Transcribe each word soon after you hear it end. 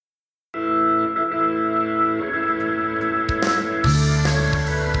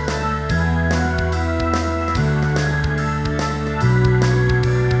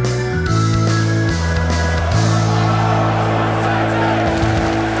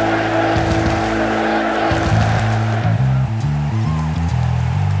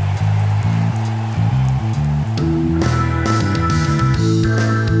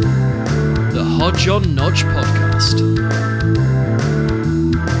Hodge Podcast.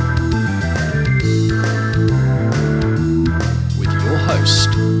 With your host,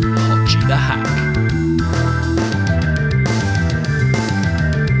 Hodgie the Hack.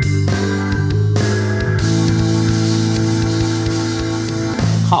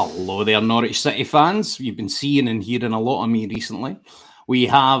 Hello there, Norwich City fans. You've been seeing and hearing a lot of me recently. We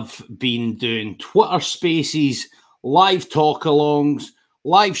have been doing Twitter Spaces, live talk-alongs,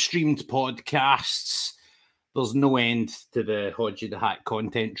 live-streamed podcasts. There's no end to the Hodgie the Hack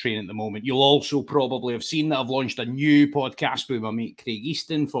content train at the moment. You'll also probably have seen that I've launched a new podcast with my mate Craig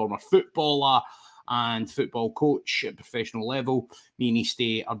Easton, former footballer and football coach at professional level. Me and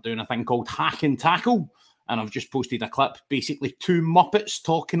Easty are doing a thing called Hack and Tackle. And I've just posted a clip, basically two Muppets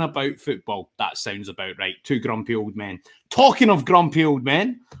talking about football. That sounds about right. Two grumpy old men. Talking of grumpy old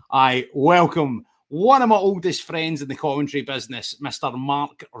men, I welcome one of my oldest friends in the commentary business, Mr.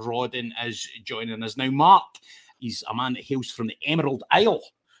 Mark Rodden, is joining us now. Mark, he's a man that hails from the Emerald Isle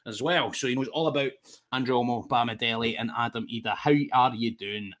as well. So he knows all about Andrew Omo, Bamadelli and Adam Ida. How are you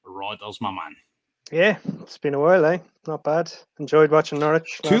doing, Rodders, my man? Yeah, it's been a while, eh? Not bad. Enjoyed watching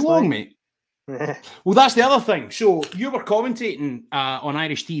Norwich. Too long, night. mate. Well, that's the other thing. So you were commentating on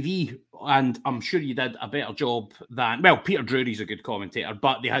Irish TV, and I'm sure you did a better job than... Well, Peter Drury's a good commentator,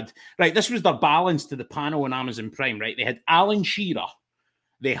 but they had... Right, this was their balance to the panel on Amazon Prime, right? They had Alan Shearer.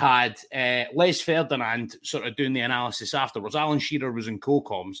 They had Les Ferdinand sort of doing the analysis afterwards. Alan Shearer was in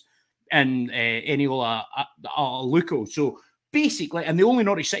co-coms, and Eniola Luco. So basically, and the only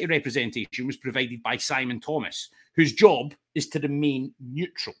Norwich City representation was provided by Simon Thomas, whose job is to remain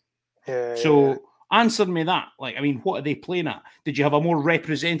neutral. Answer me that. Like, I mean, what are they playing at? Did you have a more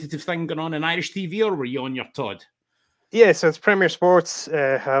representative thing going on in Irish TV, or were you on your Todd? Yeah, so it's Premier Sports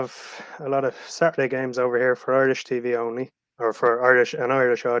have a lot of Saturday games over here for Irish TV only, or for an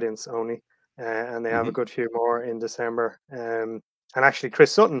Irish audience only, and they have a good few more in December. And actually,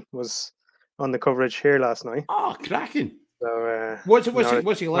 Chris Sutton was on the coverage here last night. Oh, cracking! So,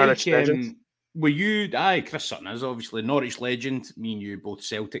 what's he like? Were you... Chris Sutton is obviously Norwich legend. Me and you both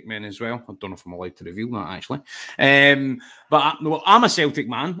Celtic men as well. I don't know if I'm allowed to reveal that, actually. But I'm a Celtic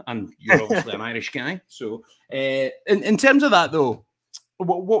man, and you're obviously an Irish guy. So in terms of that, though,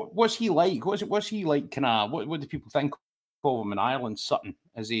 what's he like? What's he like? What do people think of him in Ireland, Sutton?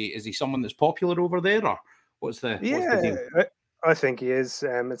 Is he someone that's popular over there, or what's the deal? I think he is.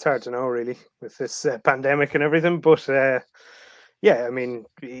 It's hard to know, really, with this pandemic and everything. But yeah, I mean,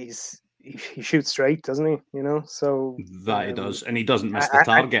 he shoots straight, doesn't he? You know, so that he does, and he doesn't miss the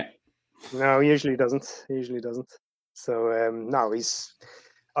target. No, he usually doesn't. So no,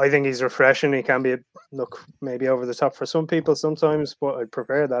 I think he's refreshing. He can be maybe over the top for some people sometimes, but I'd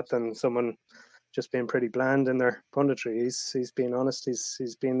prefer that than someone just being pretty bland in their punditry. He's being honest.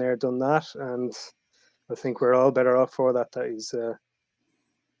 He's been there, done that, and I think we're all better off for that. That he's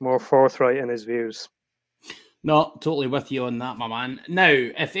more forthright in his views. No, totally with you on that, my man. Now,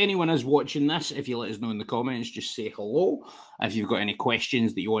 if anyone is watching this, if you let us know in the comments, just say hello. If you've got any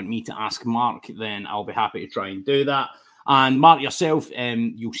questions that you want me to ask Mark, then I'll be happy to try and do that. And Mark, yourself,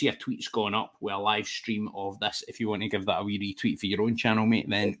 you'll see a tweet's gone up with a live stream of this. If you want to give that a wee retweet for your own channel, mate,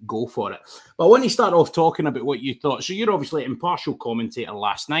 then go for it. But I want to start off talking about what you thought. So you're obviously an impartial commentator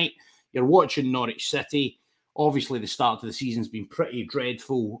last night. You're watching Norwich City. Obviously, the start of the season's been pretty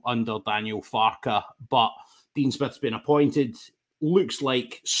dreadful under Daniel Farke, but Dean Smith's been appointed. Looks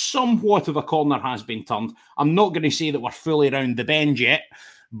like somewhat of a corner has been turned. I'm not going to say that we're fully around the bend yet,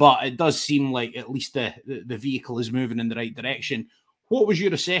 but it does seem like at least the vehicle is moving in the right direction. What was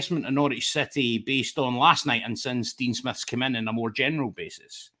your assessment of Norwich City based on last night and since Dean Smith's come in a more general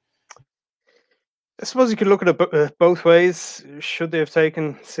basis? I suppose you could look at it both ways. Should they have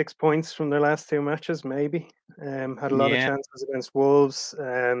taken 6 points from their last two matches? Maybe. Had a lot of chances against Wolves.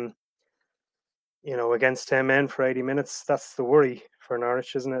 Against 10 men for 80 minutes, that's the worry for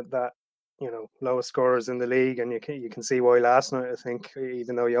Norwich, isn't it? That, lowest scorers in the league, and you can see why last night, I think,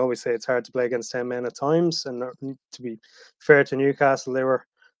 even though you always say it's hard to play against 10 men at times, and to be fair to Newcastle, they were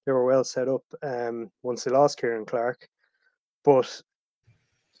well set up once they lost Kieran Clark. But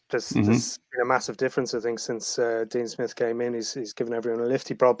there's been a massive difference, I think, since Dean Smith came in. He's given everyone a lift.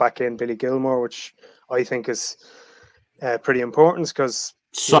 He brought back in Billy Gilmore, which I think is pretty important because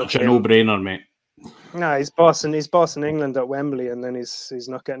such a no-brainer, mate. No, he's bossing England at Wembley, and then he's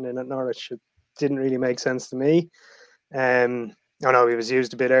not getting in at Norwich. It didn't really make sense to me. I know he was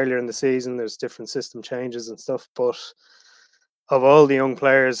used a bit earlier in the season. There's different system changes and stuff, but of all the young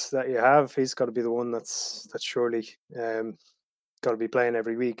players that you have, he's got to be the one that's surely got to be playing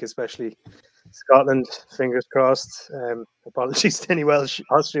every week, especially Scotland, fingers crossed. Apologies to any Welsh,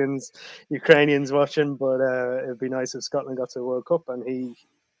 Austrians, Ukrainians watching, but it'd be nice if Scotland got to the World Cup, and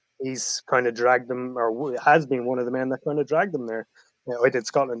he's kind of dragged them, or has been one of the men that kind of dragged them there. I did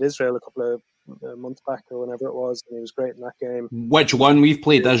Scotland-Israel a couple of months back or whenever it was, and he was great in that game. Which one? We've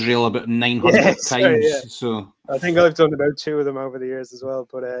played Israel about 900 times. So I think I've done about 2 of them over the years as well.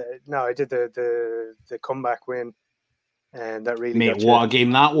 But no, I did the comeback win. And that really, mate, what a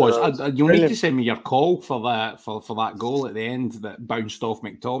game that was! You'll need to send me your call for that that goal at the end that bounced off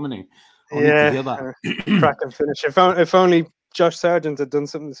McTominay. I'll need to hear that. Cracking finish. If only Josh Sargent had done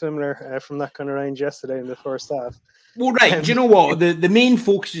something similar from that kind of range yesterday in the first half. Well, right. Do you know what? The main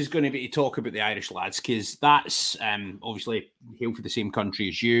focus is going to be to talk about the Irish lads, because that's obviously hail for the same country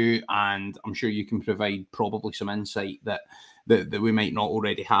as you, and I'm sure you can provide probably some insight that we might not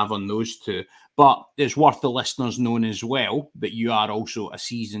already have on those two. But it's worth the listeners knowing as well that you are also a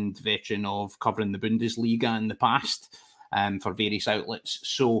seasoned veteran of covering the Bundesliga in the past for various outlets.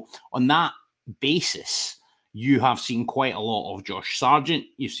 So on that basis, you have seen quite a lot of Josh Sargent,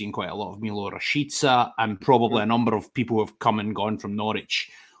 you've seen quite a lot of Milo Rashica, and probably a number of people who have come and gone from Norwich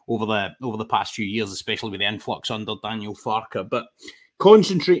over the past few years, especially with the influx under Daniel Farke. But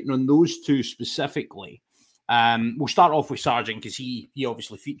concentrating on those two specifically, we'll start off with Sargent because he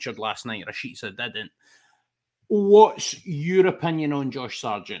obviously featured last night. Rashica didn't. What's your opinion on Josh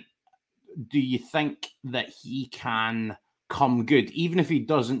Sargent? Do you think that he can come good, even if he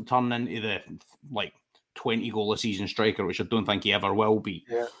doesn't turn into the 20 goal a season striker, which I don't think he ever will be?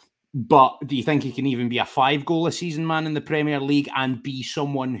 Yeah. But do you think he can even be a 5 goal a season man in the Premier League and be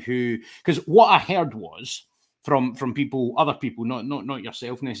someone who? Because what I heard was from people, other people, not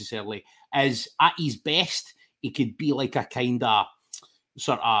yourself necessarily, is at his best he could be like a kind of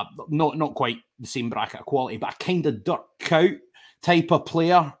sort of not quite the same bracket of quality, but a kind of Dirk Kuyt type of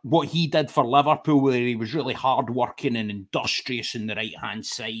player. What he did for Liverpool, where he was really hardworking and industrious in the right hand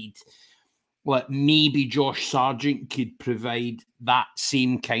side. Well, maybe Josh Sargent could provide that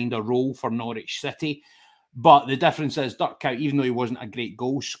same kind of role for Norwich City. But the difference is Dirk Kuyt, even though he wasn't a great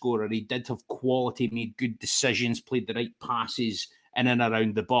goal scorer, he did have quality, made good decisions, played the right passes in and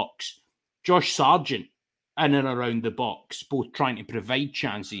around the box. Josh Sargent, in and around the box, both trying to provide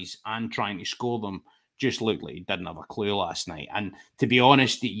chances and trying to score them, just looked like he didn't have a clue last night. And to be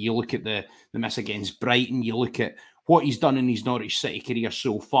honest, you look at the miss against Brighton, you look at what he's done in his Norwich City career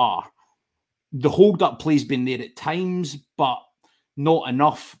so far, the hold-up play's been there at times, but not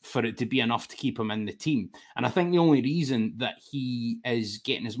enough for it to be enough to keep him in the team. And I think the only reason that he is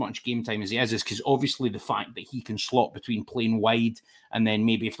getting as much game time as he is because obviously the fact that he can slot between playing wide and then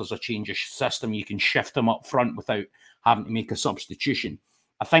maybe if there's a change of system, you can shift him up front without having to make a substitution.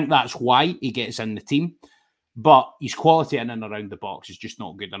 I think that's why he gets in the team. But his quality in and around the box is just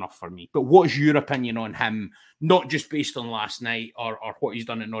not good enough for me. But what's your opinion on him, not just based on last night or what he's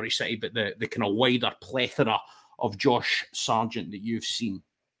done at Norwich City, but the kind of wider plethora of Josh Sargent that you've seen?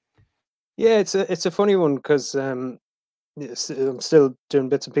 Yeah, it's a funny one because I'm still doing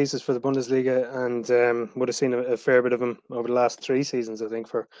bits and pieces for the Bundesliga and would have seen a fair bit of him over the last 3 seasons, I think,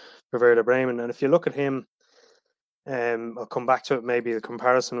 for Werder Bremen. And if you look at him, I'll come back to it, maybe the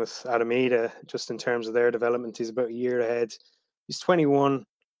comparison with Adam Ida, just in terms of their development. He's about a year ahead. He's 21,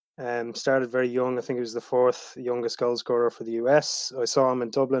 started very young. I think he was the 4th youngest goal scorer for the US. I saw him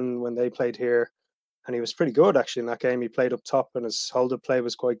in Dublin when they played here, and he was pretty good actually in that game. He played up top and his hold-up play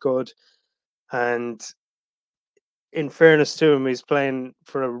was quite good. And in fairness to him, he's playing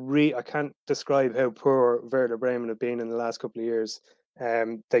for I can't describe how poor Werder Bremen have been in the last couple of years.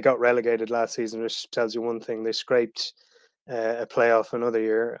 They got relegated last season, which tells you one thing. They scraped a playoff another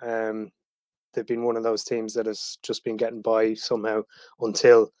year. They've been one of those teams that has just been getting by somehow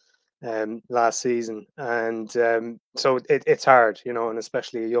until last season. And so it's hard, and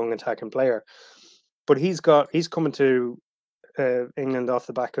especially a young attacking player. But he's coming to England off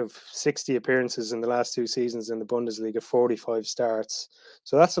the back of 60 appearances in the last 2 seasons in the Bundesliga, 45 starts.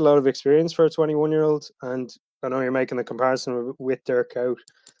 So that's a lot of experience for a 21-year-old. And I know you're making the comparison with Dirk Kuyt.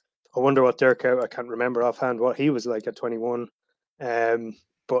 I wonder what Dirk Kuyt, I can't remember offhand what he was like at 21.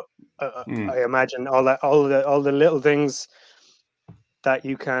 But I imagine all the little things that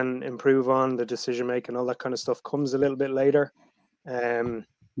you can improve on, the decision making, all that kind of stuff comes a little bit later.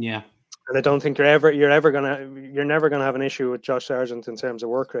 Yeah. And I don't think you're never gonna have an issue with Josh Sargent in terms of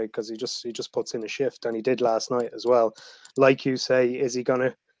work rate because he just puts in a shift, and he did last night as well. Like you say, is he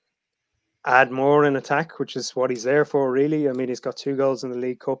gonna add more in attack, which is what he's there for, really? I mean, he's got 2 goals in the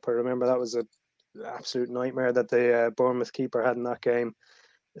League Cup. I remember that was an absolute nightmare that the Bournemouth keeper had in that game.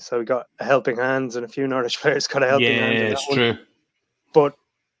 So he got a helping hand, and a few Norwich players got a helping hand. Yeah, it's true. But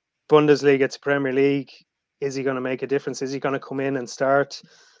Bundesliga to Premier League, is he going to make a difference? Is he going to come in and start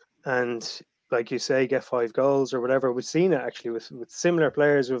and, like you say, get 5 goals or whatever? We've seen it actually with similar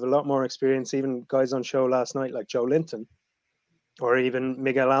players with a lot more experience, even guys on show last night like Joe Linton, or even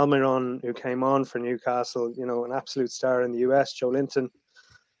Miguel Almiron, who came on for Newcastle, an absolute star in the US. Joe Linton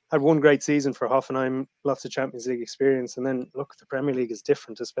had one great season for Hoffenheim, lots of Champions League experience. And then, look, the Premier League is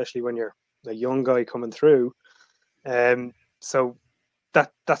different, especially when you're a young guy coming through. So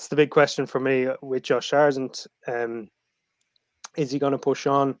that's the big question for me with Josh Sargent. Is he going to push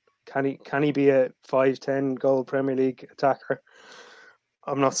on? Can he be a 5-10 goal Premier League attacker?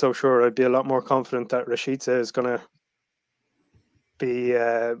 I'm not so sure. I'd be a lot more confident that Rashica is going to be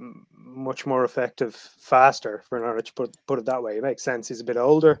much more effective, faster for Norwich. Put it that way. It makes sense. He's a bit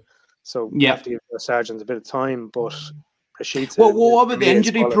older, so you have to give Sargent a bit of time. But Rashica. Well, what about the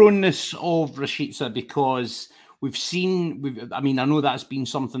injury proneness of Rashica? Because I know that's been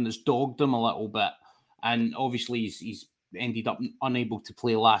something that's dogged him a little bit, and obviously he's ended up unable to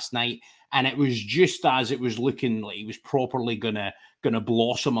play last night. And it was just as it was looking like he was properly gonna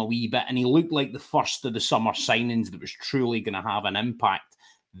blossom a wee bit, and he looked like the first of the summer signings that was truly going to have an impact.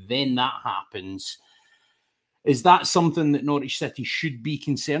 Then that happens. Is that something that Norwich City should be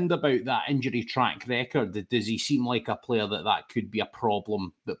concerned about, that injury track record? Does he seem like a player that could be a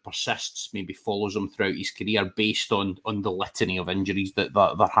problem that persists, maybe follows him throughout his career based on the litany of injuries that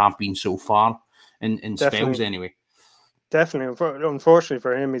there have been so far in spells anyway? Definitely. Unfortunately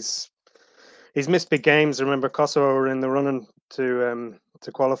for him, he's missed big games. Remember, Kosovo were in the running to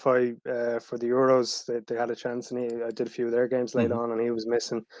qualify for the Euros. They had a chance, and I did a few of their games late on, and he was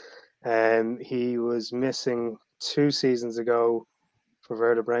missing. He was missing 2 seasons ago for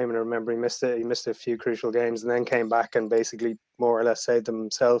Werder Bremen. I remember he missed it. He missed a few crucial games, and then came back and basically more or less saved them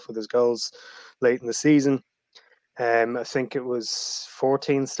himself with his goals late in the season. I think it was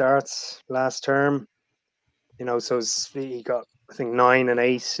 14 starts last term. So he got, I think, 9 and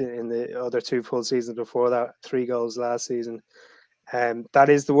 8 in the other 2 full seasons before that, 3 goals last season. That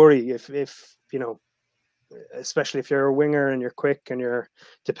is the worry. If especially if you're a winger and you're quick and you're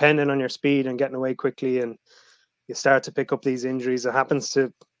dependent on your speed and getting away quickly, and you start to pick up these injuries. It happens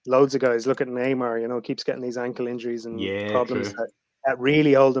to loads of guys. Look at Neymar, keeps getting these ankle injuries and problems that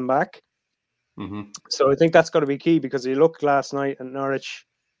really hold him back. Mm-hmm. So I think that's got to be key, because you look last night at Norwich,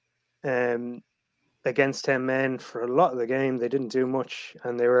 against 10 men for a lot of the game, they didn't do much,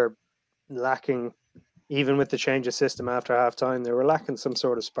 and they were lacking, even with the change of system after half-time, they were lacking some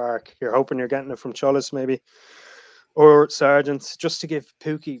sort of spark. You're hoping you're getting it from Chollis maybe, or Sargent, just to give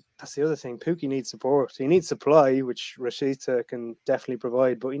Pukki. That's the other thing. Pukki needs support. He needs supply, which Rashica can definitely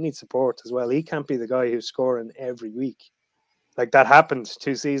provide, but he needs support as well. He can't be the guy who's scoring every week. Like that happened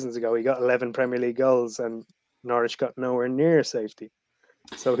 2 seasons ago. He got 11 Premier League goals, and Norwich got nowhere near safety.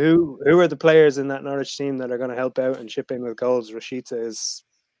 So who are the players in that Norwich team that are going to help out and chip in with goals? Rashica is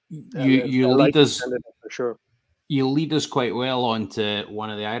you lead us for sure. You lead us quite well on to one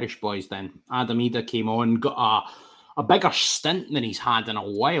of the Irish boys then. Adam Idah came on, got a bigger stint than he's had in a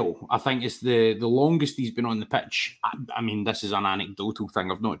while. I think it's the longest he's been on the pitch. I mean, this is an anecdotal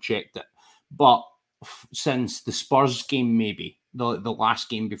thing. I've not checked it. But since the Spurs game, maybe, the last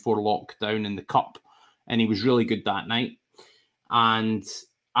game before lockdown in the Cup, and he was really good that night. And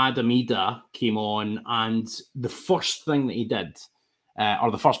Adam Idah came on, and the first thing that he did, or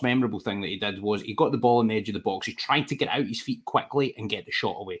the first memorable thing that he did, was he got the ball on the edge of the box. He tried to get out his feet quickly and get the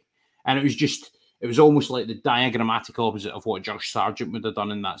shot away. And it was almost like the diagrammatic opposite of what Josh Sargent would have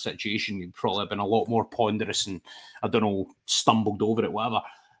done in that situation. He'd probably have been a lot more ponderous and, I don't know, stumbled over it, whatever.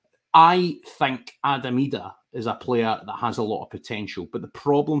 I think Adam Idah is a player that has a lot of potential. But the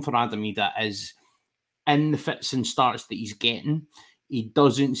problem for Adam Idah is, in the fits and starts that he's getting, he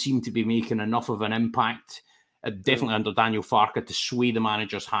doesn't seem to be making enough of an impact, definitely under Daniel Farke, to sway the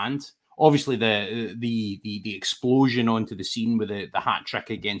manager's hand. Obviously, the explosion onto the scene with the hat-trick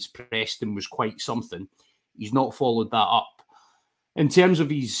against Preston was quite something. He's not followed that up. In terms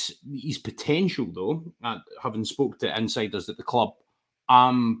of his potential, though, having spoke to insiders at the club,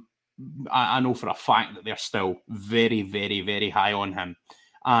 I know for a fact that they're still very, very, very high on him.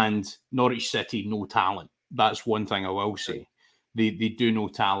 And Norwich City, no talent. That's one thing I will say. They do no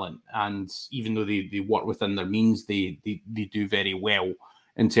talent. And even though they work within their means, they do very well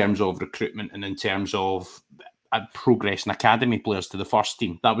in terms of recruitment and in terms of progressing academy players to the first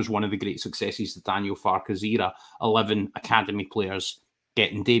team. That was one of the great successes of Daniel Farke's era. 11 academy players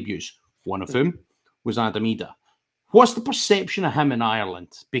getting debuts. One of whom was Adam Idah. What's the perception of him in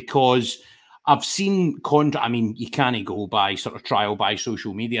Ireland? Because I've seen you can't go by sort of trial by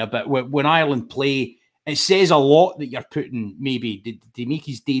social media, but when Ireland play it says a lot that you're putting. Maybe did he make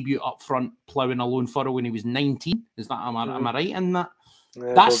his debut up front, ploughing a lone furrow when he was 19? Is that am I right in that?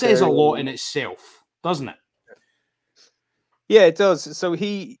 That says a lot in itself, doesn't it? Yeah, it does. So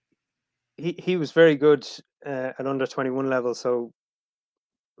he was very good at under 21 level. So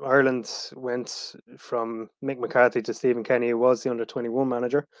Ireland went from Mick McCarthy to Stephen Kenny, who was the under 21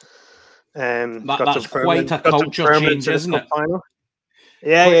 manager. That's quite a culture change, isn't it? Final.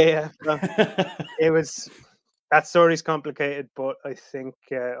 Yeah. It was. That story's complicated, but I think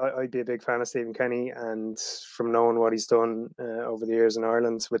I'd be a big fan of Stephen Kenny, and from knowing what he's done over the years in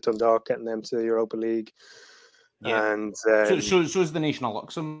Ireland with Dundalk, getting them to the Europa League. Yeah. And so is the nation of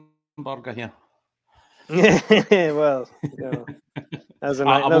Luxembourg here. Well, I'm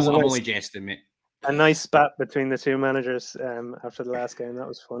only jesting, mate. A nice spat between the two managers after the last game. That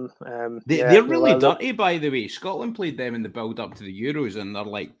was fun. They're really dirty, by the way. Scotland played them in the build-up to the Euros, and they're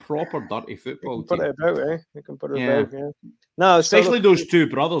like proper dirty football. Put it about, eh? You can put it about, yeah. No, especially those two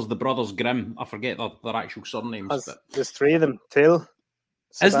brothers, the brothers Grimm. I forget their actual surnames. There's three of them. Till,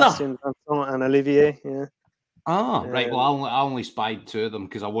 Sebastian, and Olivier. Yeah. Ah, right. Well, I only spied two of them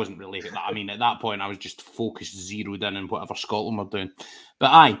because I wasn't really. I mean, at that point, I was just focused, zeroed in on whatever Scotland were doing.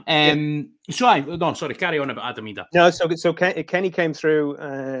 But sorry. Carry on about Adam Idah. No, so Kenny came through,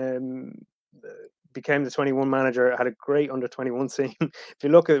 became the 21 manager. Had a great under 21 team. If you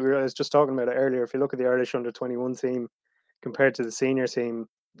look at, I was just talking about it earlier. If you look at the Irish under 21 team compared to the senior team,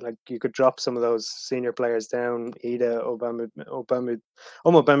 like you could drop some of those senior players down. Idah,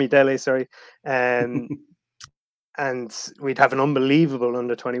 Omobamidele, sorry, and we'd have an unbelievable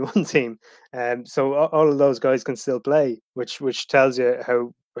under 21 team. So all of those guys can still play, which tells you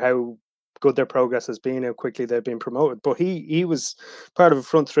how good their progress has been, how quickly they've been promoted. But he was part of a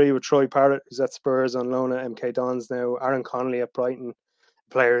front three with Troy Parrott, who's at Spurs on loan at MK Dons now, Aaron Connolly at Brighton,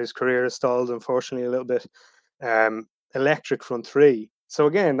 player whose career has stalled, unfortunately, a little bit. Electric front three. So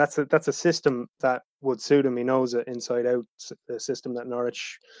again, that's a system that would suit him. He knows it inside out, a system that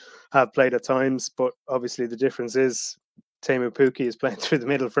Norwich have played at times. But obviously the difference is Teemu Pukki is playing through the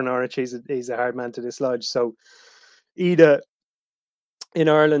middle for Norwich. He's a hard man to dislodge. So Idah in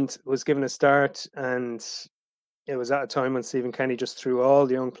Ireland was given a start, and it was at a time when Stephen Kenny just threw all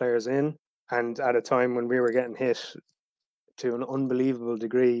the young players in, and at a time when we were getting hit to an unbelievable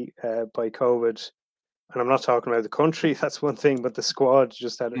degree by COVID. And I'm not talking about the country, that's one thing, but the squad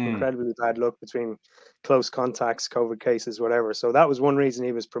just had incredibly bad luck between close contacts, COVID cases, whatever. So that was one reason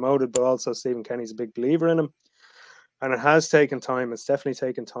he was promoted, but also Stephen Kenny's a big believer in him. And it has taken time. It's definitely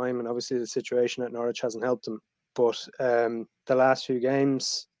taken time. And obviously the situation at Norwich hasn't helped him. But the last few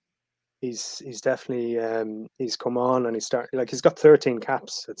games, he's definitely he's come on, and he's got 13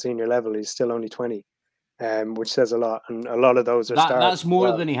 caps at senior level. He's still only 20. Which says a lot, and a lot of those are starts. That's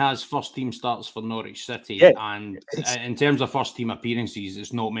more than he has first team starts for Norwich City, and in terms of first team appearances,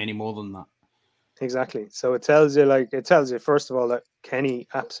 it's not many more than that. Exactly. So it tells you first of all that Kenny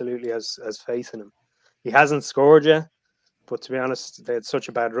absolutely has faith in him. He hasn't scored yet, but to be honest, they had such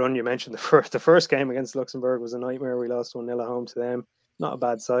a bad run. You mentioned the first game against Luxembourg was a nightmare. We lost 1-0 at home to them. Not a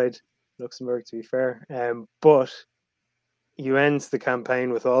bad side, Luxembourg, to be fair. But you end the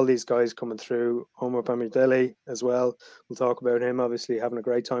campaign with all these guys coming through. Omobamidele as well. We'll talk about him, obviously having a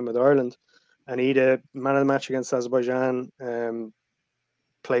great time with Ireland. And Idah, man of the match against Azerbaijan,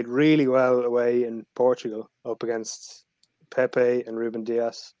 played really well away in Portugal up against Pepe and Ruben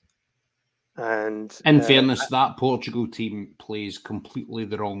Dias. And in fairness, that Portugal team plays completely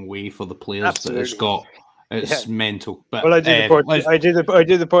the wrong way for the players absolutely. That it's got. It's mental. But well, I do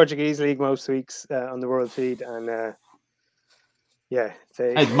the Portuguese league most weeks on the World Feed, and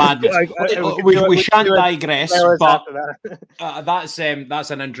it's madness. We shan't digress, but that's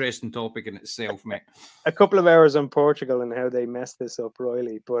an interesting topic in itself, mate. A couple of hours on Portugal and how they messed this up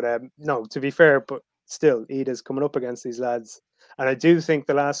royally, but no, to be fair, but still, Idah's coming up against these lads, and I do think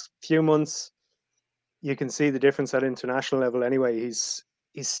the last few months you can see the difference at international level. Anyway, he's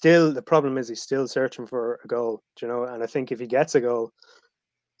still, the problem is he's still searching for a goal, and I think if he gets a goal,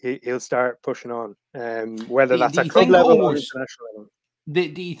 he'll start pushing on, whether that's at club level or international level.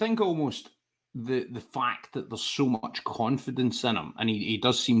 Do you think almost the fact that there's so much confidence in him, and he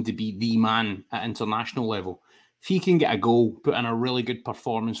does seem to be the man at international level, if he can get a goal, put in a really good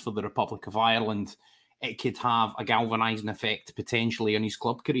performance for the Republic of Ireland, it could have a galvanising effect potentially on his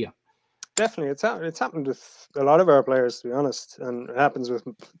club career? Definitely, it's happened with a lot of our players, to be honest, and it happens with,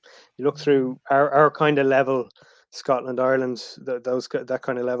 you look through our kind of level, Scotland, Ireland, that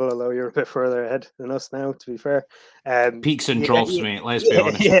kind of level, although you're a bit further ahead than us now, to be fair. Peaks and troughs, mate, let's be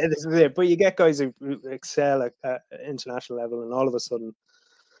honest. Yeah, this is it. But you get guys who excel at international level, and all of a sudden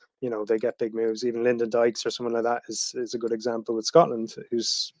they get big moves. Even Lyndon Dykes or someone like that is a good example with Scotland,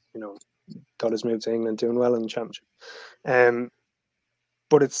 who's got his move to England, doing well in the Championship.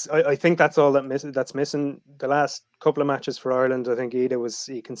 But I think that's all that's missing. The last couple of matches for Ireland, I think Ida was.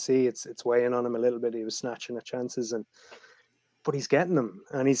 You can see it's weighing on him a little bit. He was snatching at chances, but he's getting them,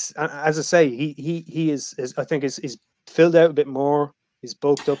 and he's, as I say, he is I think he's filled out a bit more. He's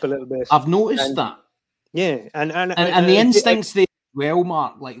bulked up a little bit. I've noticed that. Yeah, and the instincts there. Well,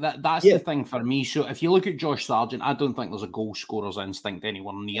 Mark, like that's the thing for me. So if you look at Josh Sargent, I don't think there's a goal scorer's instinct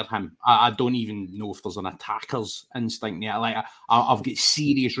anywhere near him. I don't even know if there's an attacker's instinct there. Like I've got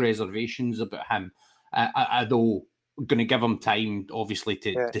serious reservations about him. Though I'm going to give him time, obviously,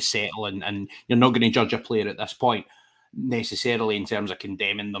 to settle, and you're not going to judge a player at this point necessarily in terms of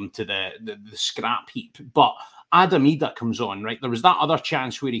condemning them to the scrap heap. But Adam Ida comes on, right? There was that other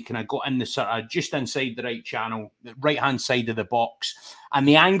chance where he kind of got in the sort of just inside the right channel, the right-hand side of the box, and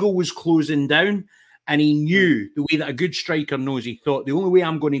the angle was closing down, and he knew the way that a good striker knows. He thought, the only way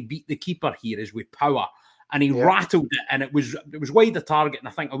I'm going to beat the keeper here is with power, and he rattled it, and it was wide of target, and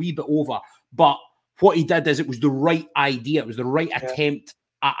I think a wee bit over, but what he did is it was the right idea. It was the right attempt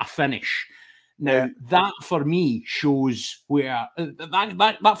at a finish. Now, that for me shows where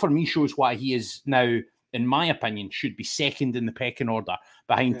that for me shows why he is now, in my opinion, should be second in the pecking order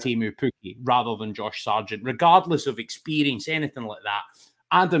behind Teemu Pukki rather than Josh Sargent, regardless of experience, anything like that.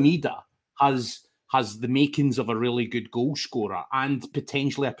 Adam Ida has the makings of a really good goal scorer and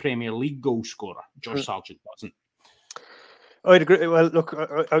potentially a Premier League goal scorer. Josh Sargent doesn't. I'd agree. Well, look,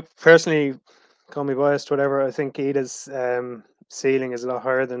 I personally, call me biased, whatever, I think Ida's ceiling is a lot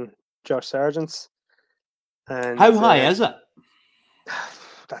higher than Josh Sargent's. And how high is it?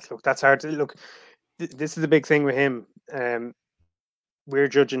 That's hard to look. This is the big thing with him. We're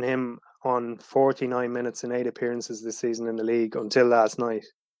judging him on 49 minutes and 8 appearances this season in the league until last night.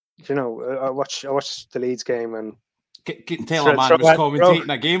 I watched the Leeds game, and can tell a man was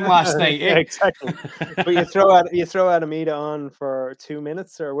commentating a game last night. Yeah, exactly. But you throw Adam Ida on for 2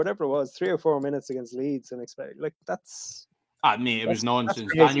 minutes or whatever it was, 3 or 4 minutes against Leeds, and expect that's. Mate, it was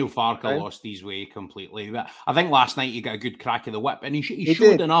nonsense. Daniel Farke lost his way completely. I think last night he got a good crack of the whip, and he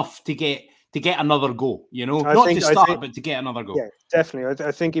showed enough to get another goal. Not to start, but to get another goal. Yeah, definitely.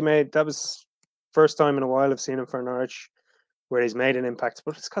 I think that was first time in a while I've seen him for Norwich where he's made an impact,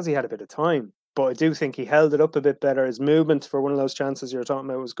 but it's because he had a bit of time. But I do think he held it up a bit better. His movement for one of those chances you're talking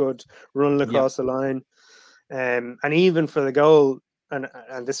about was good, running across the line, and even for the goal. And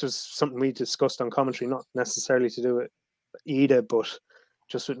this was something we discussed on commentary, not necessarily to do with Ida, but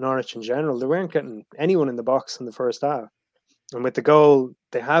just with Norwich in general. They weren't getting anyone in the box in the first half. And with the goal,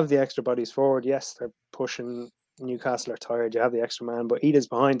 they have the extra bodies forward. Yes, they're pushing. Newcastle are tired. You have the extra man, but Ida's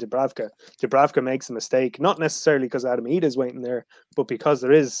behind Dubravka. Dubravka makes a mistake, not necessarily because Adam Ida's waiting there, but because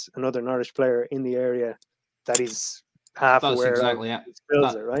there is another Norwich player in the area that he's half aware of. He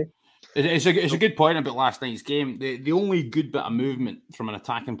spills it, right? It's a good point about last night's game. The only good bit of movement from an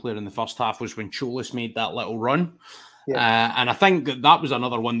attacking player in the first half was when Cholis made that little run. Yeah. And I think that was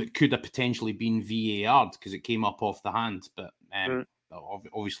another one that could have potentially been VAR'd because it came up off the hand. But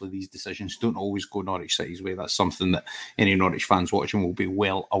obviously these decisions don't always go Norwich City's way. That's something that any Norwich fans watching will be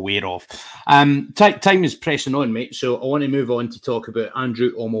well aware of. Time is pressing on, mate. So I want to move on to talk about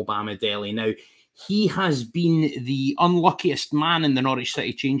Andrew Omobamidele. Now, he has been the unluckiest man in the Norwich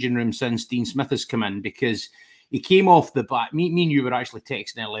City changing room since Dean Smith has come in, because he came off the back. Me and you were actually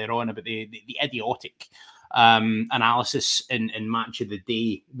texting earlier on about the idiotic analysis in Match of the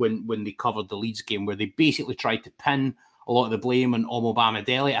Day when they covered the Leeds game, where they basically tried to pin a lot of the blame on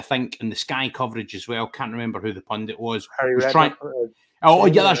Omobamidele. I think in the Sky coverage as well. Can't remember who the pundit was. That's right. It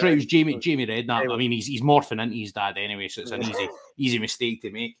was Jamie Redknapp. I mean, he's morphing into his dad anyway, so it's an easy mistake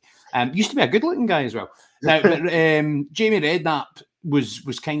to make. Used to be a good-looking guy as well. Now, but Jamie Redknapp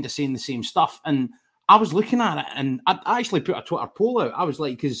was kind of saying the same stuff, and I was looking at it, and I actually put a Twitter poll out. I was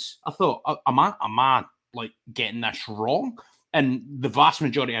like, because I thought, am I like getting this wrong? And the vast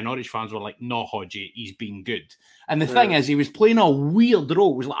majority of Norwich fans were like, no, Hodgie, he's been good. And the thing is, he was playing a weird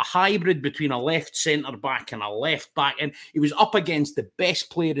role. It was like a hybrid between a left centre-back and a left-back. And he was up against the best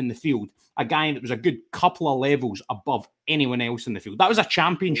player in the field, a guy that was a good couple of levels above anyone else in the field. That was a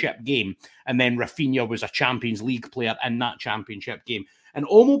championship game. And then Rafinha was a Champions League player in that championship game. And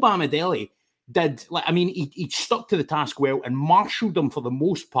Omobamidele he stuck to the task well and marshalled them for the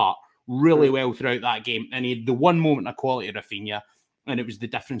most part really well throughout that game. And he had the one moment of quality of Rafinha, and it was the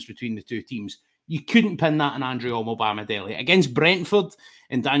difference between the two teams. You couldn't pin that on Andrew Omobamidele. Against Brentford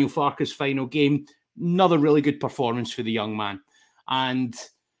in Daniel Farke's final game, another really good performance for the young man. And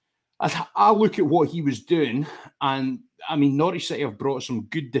I look at what he was doing, and I mean, Norwich City have brought some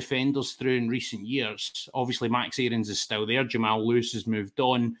good defenders through in recent years. Obviously, Max Aarons is still there. Jamal Lewis has moved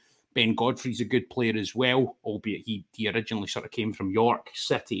on. Ben Godfrey's a good player as well, albeit he originally sort of came from York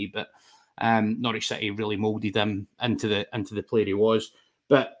City, but Norwich City really moulded him into the player he was.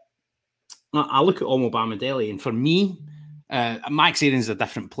 But I look at Omo Bamidele, and for me, Max Aarons is a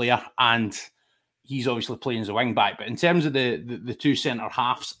different player, and he's obviously playing as a wing back. But in terms of the two centre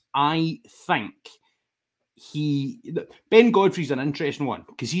halves, I think Ben Godfrey's an interesting one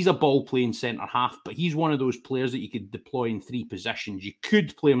because he's a ball playing centre half, but he's one of those players that you could deploy in three positions. You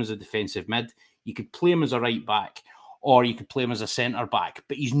could play him as a defensive mid, you could play him as a right back, or you could play him as a centre back.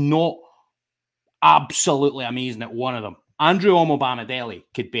 But he's not absolutely amazing at one of them. Andrew Omo Bamidele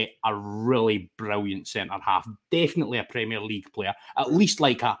could be a really brilliant centre half, definitely a Premier League player, at least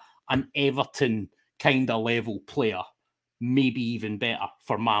like an Everton kind of level player, maybe even better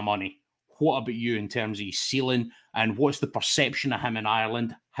for my money. What about you in terms of his ceiling, and what's the perception of him in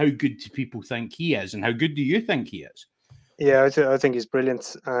Ireland? How good do people think he is, and how good do you think he is? Yeah, I think he's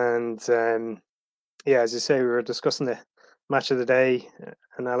brilliant. And as you say, we were discussing the match of the day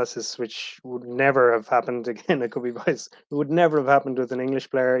analysis, which would never have happened again. It could be biased. It would never have happened with an English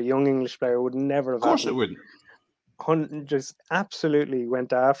player, a young English player. Would never have. Of course, happened. it wouldn't. Just absolutely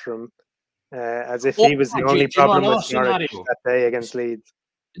went after him as if he was the only problem with Norwich that day against Leeds.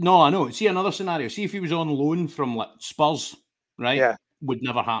 No, I know. See another scenario. See if he was on loan from like Spurs, right? Yeah, would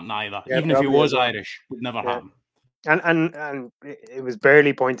never happen either. Yeah, even if he was Irish, would never happen. And it was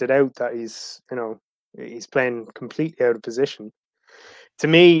barely pointed out that he's playing completely out of position. To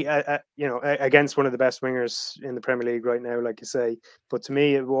me, against one of the best wingers in the Premier League right now, like you say. But to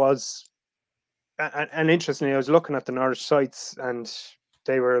me, it was, and interestingly, I was looking at the Norwich sites, and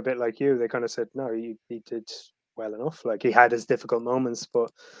they were a bit like you. They kind of said, no, he did well enough. Like, he had his difficult moments, but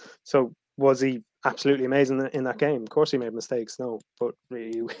so was he absolutely amazing in that game? Of course, he made mistakes. No, but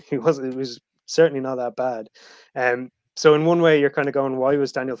he was. It was certainly not that bad. So in one way, you're kind of going, why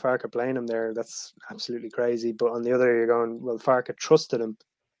was Daniel Farke playing him there? That's absolutely crazy. But on the other, you're going, well, Farke trusted him,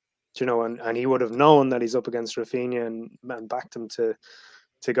 and he would have known that he's up against Rafinha and backed him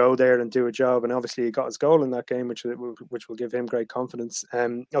to go there and do a job. And obviously, he got his goal in that game, which will give him great confidence.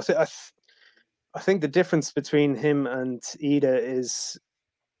 I think the difference between him and Ida is,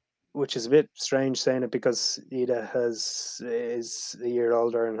 which is a bit strange saying it because Ida is a year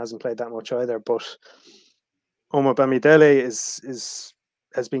older and hasn't played that much either, but Omo Bamidele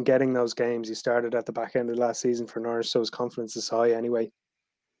has been getting those games. He started at the back end of last season for Norwich, so his confidence is high anyway.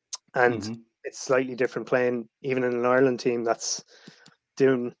 And it's slightly different playing even in an Ireland team that's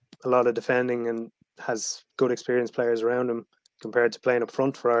doing a lot of defending and has good experienced players around him compared to playing up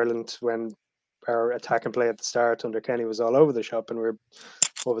front for Ireland when our attack and play at the start under Kenny was all over the shop and we're,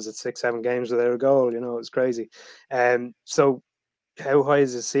 6-7 games without a goal, it was crazy. So how high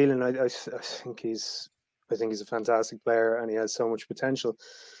is his ceiling? I think he's a fantastic player and he has so much potential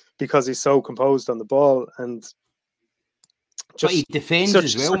because he's so composed on the ball and just but he defends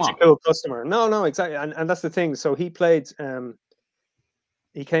as well, such a cool customer. No, exactly. And that's the thing. So he played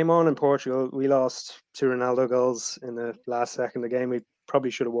he came on in Portugal. We lost 2 Ronaldo goals in the last second of the game. We probably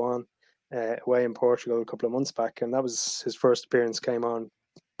should have won away in Portugal a couple of months back, and that was his first appearance. Came on,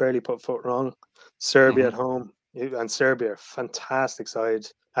 barely put foot wrong. Serbia at home, and Serbia, fantastic side.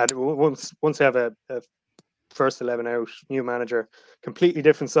 Had once they have a first 11 out, new manager, completely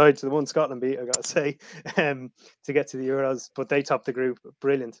different side to the one Scotland beat, I gotta say, to get to the Euros. But they topped the group,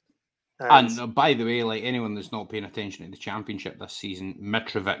 brilliant. And by the way, like anyone that's not paying attention to the Championship this season,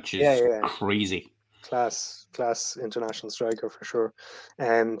 Mitrovic is crazy. Class international striker for sure.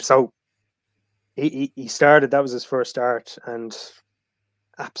 So he started, that was his first start, and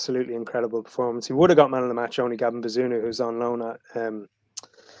absolutely incredible performance. He would have got man of the match, only Gavin Bazunu, who's on loan at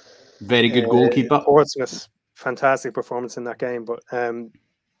very good goalkeeper. Portsmouth. Fantastic performance in that game. But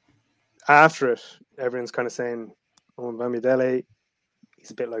after it, everyone's kind of saying, oh, Bamidele, he's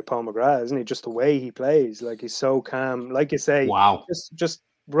a bit like Paul McGrath, isn't he? Just the way he plays, like he's so calm. Like you say, wow, just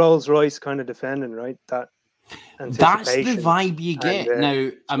Rolls Royce kind of defending, right? That's the vibe you get. And, now,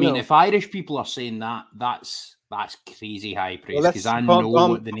 I mean, if Irish people are saying that, that's crazy high praise because I know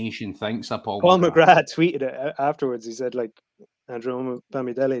what the nation thinks of Paul McGrath tweeted it afterwards. He said, like, Andrew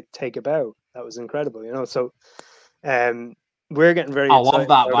Bamidele, take a bow. That was incredible, So we're getting very excited. I love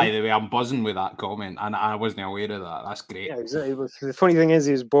that, by the way. I'm buzzing with that comment, and I wasn't aware of that. That's great. Yeah, exactly. The funny thing is,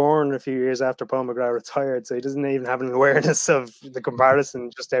 he was born a few years after Paul McGrath retired, so he doesn't even have an awareness of the comparison,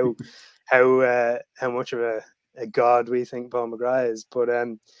 just how much of a god we think Paul McGrath is. But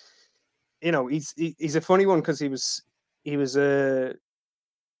he's a funny one because he was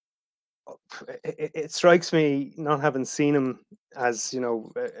it strikes me, not having seen him as,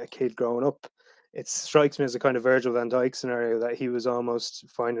 a kid growing up, it strikes me as a kind of Virgil van Dijk scenario, that he was almost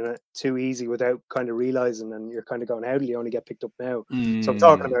finding it too easy without kind of realizing, and you're kind of going, how did he only get picked up now? So I'm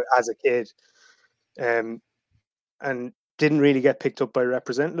talking about as a kid, and didn't really get picked up by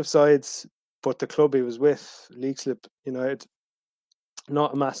representative sides, but the club he was with, Leixlip United,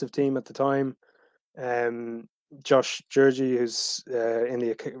 not a massive team at the time. Josh Georgie, who's in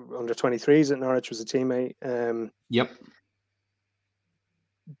the under 23s at Norwich, was a teammate. Yep.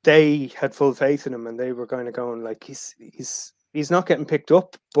 They had full faith in him, and they were kind of going like, he's not getting picked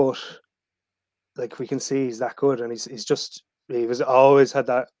up, but like we can see he's that good, and he was always had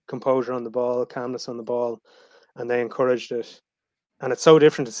that composure on the ball, calmness on the ball, and they encouraged it. And it's so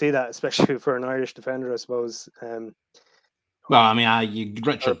different to see that, especially for an Irish defender, I suppose. Well, I mean,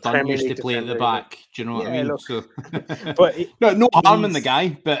 Richard Dunn used to play at the back. Do you know what I mean? Look, so, but no harm in the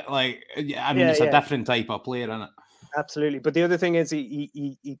guy, but like, I mean, it's a different type of player, isn't it? Absolutely. But the other thing is,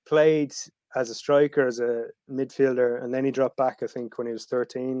 he played as a striker, as a midfielder, and then he dropped back, I think, when he was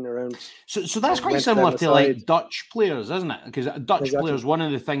 13 around. So that's quite similar to like Dutch players, isn't it? Because Dutch players, one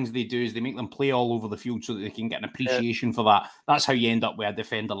of the things they do is they make them play all over the field so that they can get an appreciation for that. That's how you end up with a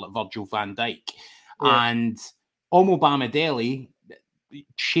defender like Virgil van Dijk. Yeah. And Omo Bamidele,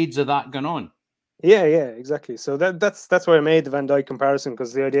 shades of that going on. Yeah, exactly. So that's why I made the Van Dijk comparison,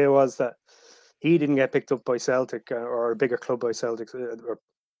 because the idea was that he didn't get picked up by Celtic or a bigger club by Celtic, or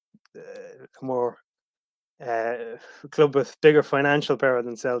a more club with bigger financial power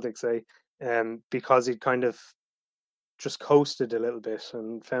than Celtic, say, because he'd kind of just coasted a little bit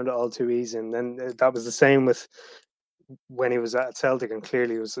and found it all too easy. And then that was the same with when he was at Celtic, and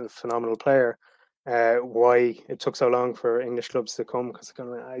clearly he was a phenomenal player. Why it took so long for English clubs to come, because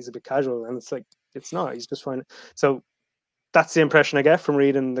kind of he's a bit casual, and it's like, it's not. He's just fine. So that's the impression I get from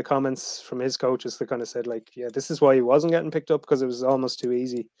reading the comments from his coaches. They kind of said like, yeah, this is why he wasn't getting picked up, because it was almost too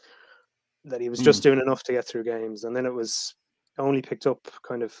easy. That he was just doing enough to get through games, and then it was only picked up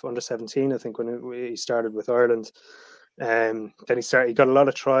kind of under 17, I think, when he started with Ireland. Then he got a lot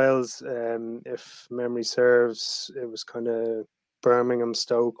of trials. If memory serves, it was kind of Birmingham,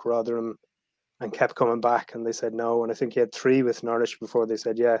 Stoke, Rotherham, and kept coming back, and they said no. And I think he had 3 with Norwich before they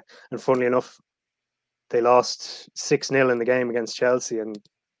said yeah. And funnily enough, they lost 6-0 in the game against Chelsea, and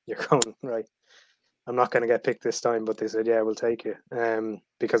you're going, right, I'm not going to get picked this time, but they said, yeah, we'll take you,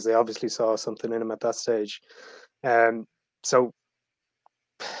 because they obviously saw something in him at that stage. So,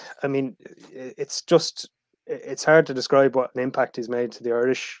 I mean, it's hard to describe what an impact he's made to the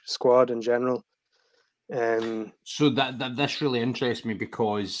Irish squad in general. So that this really interests me,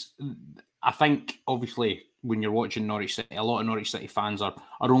 because I think, obviously, when you're watching Norwich City, a lot of Norwich City fans are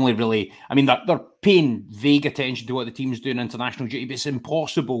only really, I mean, they're paying vague attention to what the team's doing international duty, but it's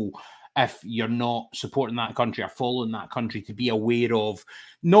impossible if you're not supporting that country or following that country to be aware of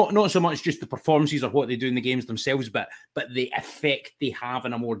not so much just the performances or what they do in the games themselves, but the effect they have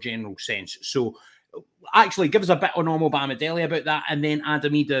in a more general sense. So actually give us a bit on Omo Bamidele about that, and then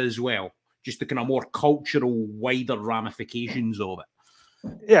Adam Idah as well, just the kind of more cultural, wider ramifications of it.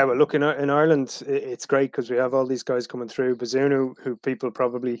 Yeah, well, look, in Ireland, it's great because we have all these guys coming through. Bazunu, who people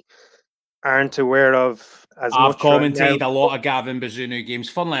probably aren't aware of as much. I've commentated a lot of Gavin Bazunu games.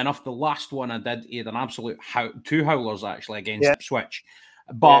 Funnily enough, the last one I did, he had an absolute 2 howlers actually against Ipswich.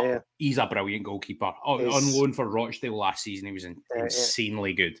 But he's a brilliant goalkeeper. On loan for Rochdale last season, he was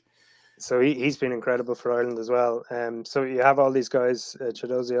insanely good. So he's been incredible for Ireland as well. So you have all these guys,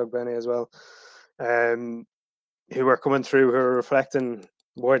 Chidozie Ogbene as well, who are coming through, who are reflecting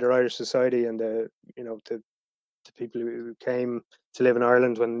wider Irish society and the people who came to live in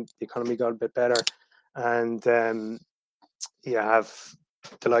Ireland when the economy got a bit better. And you have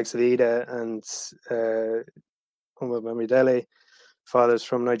the likes of Idah and Omo Bamidele, fathers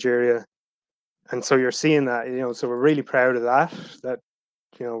from Nigeria. And so you're seeing that, so we're really proud of that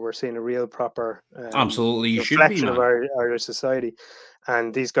we're seeing a real proper absolutely, you reflection should be, of our Irish society.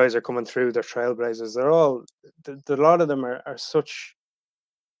 And these guys are coming through, they're trailblazers. They're all, a lot of them are such,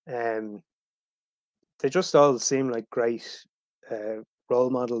 they just all seem like great role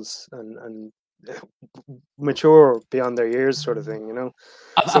models and mature beyond their years, sort of thing,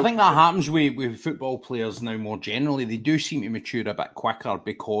 I think that happens with football players now more generally. They do seem to mature a bit quicker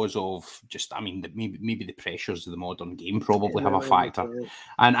because of just, maybe the pressures of the modern game probably have a factor,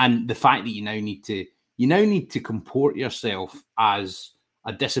 and the fact that you now need to comport yourself as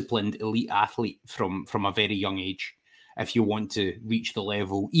a disciplined elite athlete from a very young age if you want to reach the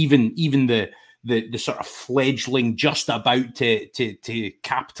level, even the sort of fledgling just about to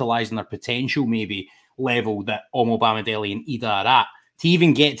capitalise on their potential maybe level that Omo Bamidele and Idah are at. to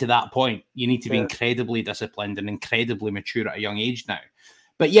even get to that point, you need to be Yeah. incredibly disciplined and incredibly mature at a young age now.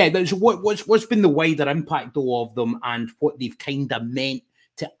 But yeah, that's what's been the wider impact though of them and what they've kind of meant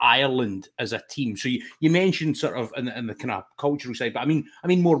to Ireland as a team. So you mentioned sort of in the kind of cultural side, but I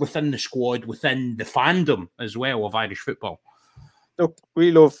mean more within the squad, within the fandom as well of Irish football. Look,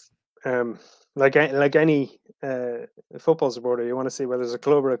 we love like any football supporter. You want to see whether there's a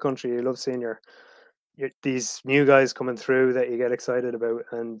club or a country. You love seeing these new guys coming through that you get excited about,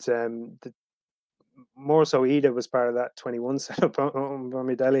 and more so Ida was part of that 21 setup.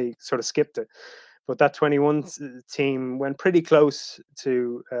 Bamidele sort of skipped it, but that 21 team went pretty close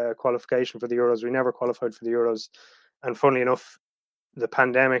to qualification for the Euros. We never qualified for the Euros, and funnily enough, the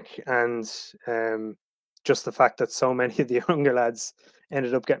pandemic and just the fact that so many of the younger lads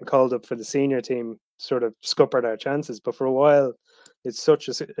ended up getting called up for the senior team sort of scuppered our chances. But for a while, it's such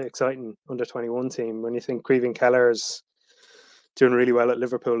an exciting under-21 team. When you think Creevin Keller's doing really well at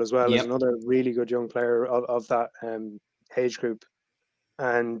Liverpool as well as another really good young player of that age group.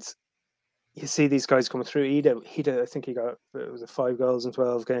 And you see these guys coming through. Ida, I think he got, it was 5 goals in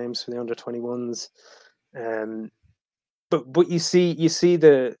 12 games for the under-21s. But you see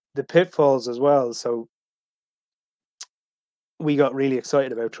the pitfalls as well. So we got really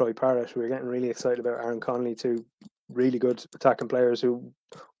excited about Troy Parrott. We were getting really excited about Aaron Connolly, two really good attacking players who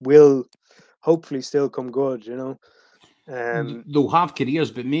will hopefully still come good, you know. They'll have careers,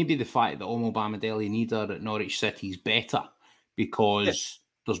 but maybe the fact that Omo Bamidele and Ida at Norwich City is better because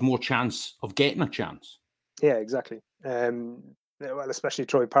there's more chance of getting a chance. Yeah, exactly. Well, especially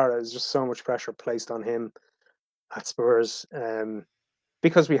Troy Parrott, there's just so much pressure placed on him at Spurs.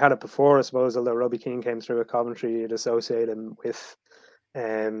 Because we had it before, I suppose, although Robbie Keane came through at Coventry, it associated him with,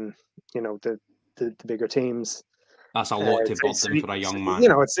 you know, the bigger teams. That's a lot to burden for a young man. You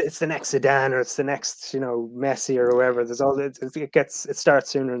know, it's the next Zidane or it's the next, you know, Messi or whoever. There's all it starts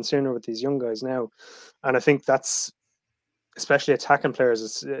sooner and sooner with these young guys now, and I think that's especially attacking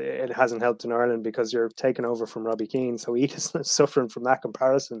players. It hasn't helped in Ireland because you're taking over from Robbie Keane, so he is suffering from that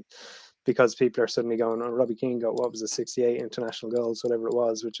comparison. Because people are suddenly going, oh, Robbie Keane got, what was it, 68 international goals, whatever it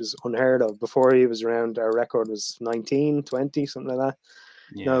was, which is unheard of. Before he was around, our record was 19, 20, something like that.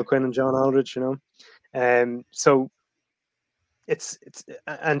 Yeah. Noel Quinn and John Aldridge, you know. So it's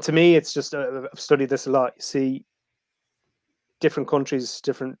and to me, it's just, I've studied this a lot. You see different countries,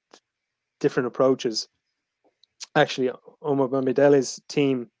 different approaches. Actually, Omo Bamidele's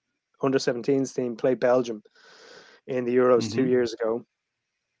team, under-17s team, played Belgium in the Euros 2 years ago.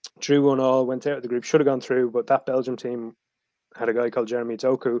 Drew 1-1, went out of the group, should have gone through, but that Belgium team had a guy called Jeremy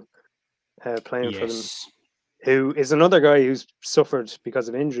Doku playing for them, who is another guy who's suffered because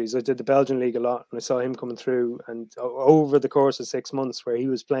of injuries. I did the Belgian league a lot, and I saw him coming through, and over the course of 6 months where he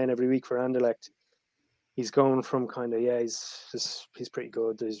was playing every week for Anderlecht, he's going from kind of, he's pretty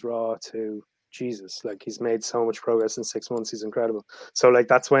good, he's raw, to Jesus, like he's made so much progress in 6 months, he's incredible. So like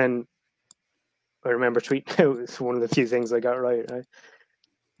that's when I remember tweeting out, it's one of the few things I got right?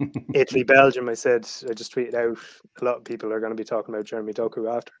 Italy, Belgium, I just tweeted out, a lot of people are going to be talking about Jeremy Doku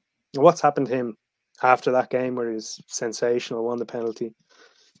after. What's happened to him after that game where he was sensational, won the penalty,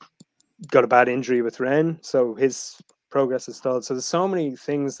 got a bad injury with Rennes, so his progress is stalled. So there's so many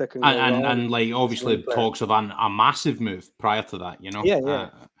things that can go wrong. And like obviously talks of a massive move prior to that, you know. Yeah.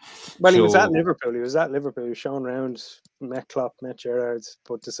 Well, he was at Liverpool. He was showing around, met Klopp, met Gerrard,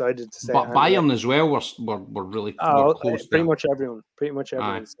 but decided to stay. But Bayern as well were really close. Pretty much everyone.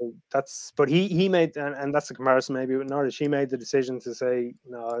 So that's. But he made, and that's a comparison maybe with Norwich. He made the decision to say,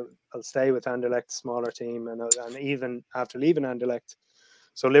 no, I'll stay with Anderlecht, smaller team, and even after leaving Anderlecht.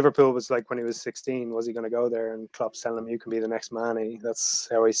 So Liverpool was like when he was 16, was he going to go there? And Klopp's telling him, you can be the next Mane. That's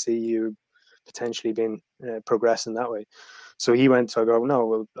how I see you potentially being progressing that way. So he went, so I go,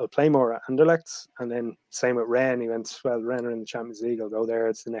 no, I'll play more at Anderlecht. And then same with Rennes. He went, well, Rennes are in the Champions League. I'll go there.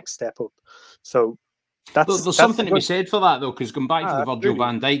 It's the next step up. So there's something to be said for that, though, because going back to the Virgil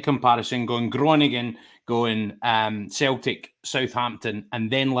van Dijk comparison, going Groningen, going Celtic, Southampton,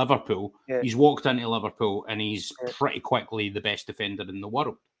 and then Liverpool, he's walked into Liverpool and he's pretty quickly the best defender in the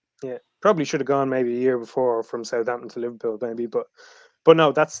world. Yeah, probably should have gone maybe a year before from Southampton to Liverpool, maybe, but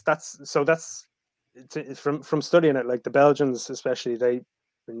no, that's from studying it. Like the Belgians, especially, they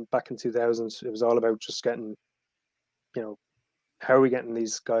back in 2000s, it was all about just getting, you know, how are we getting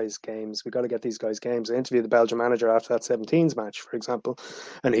these guys games? We got to get these guys games. I interviewed the Belgian manager after that 17s match, for example,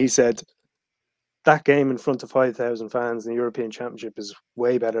 and he said that game in front of 5,000 fans in the European Championship is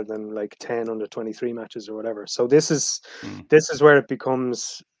way better than like 10 under 23 matches or whatever. So this is where it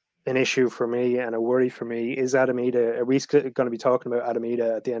becomes an issue for me and a worry for me. Is Adam Ida, are we going to be talking about Adam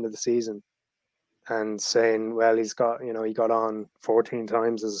Ida at the end of the season and saying, well, he got on 14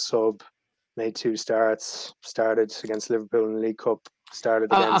 times as a sub, made 2 starts, started against Liverpool in the League Cup,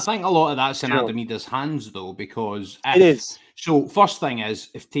 started I against. think a lot of that's in you know, Adam Ida's hands, though, because it is. So, first thing is,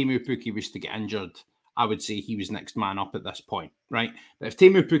 if Teemu Pukki was to get injured, I would say he was next man up at this point, right? But if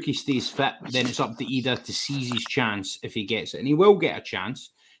Teemu Pukki stays fit, then it's up to Ida to seize his chance if he gets it. And he will get a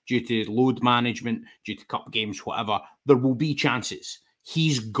chance due to load management, due to cup games, whatever. There will be chances.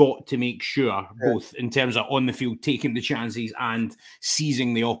 He's got to make sure, both in terms of on the field, taking the chances and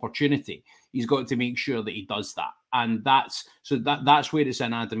seizing the opportunity. He's got to make sure that he does that. And that's where it's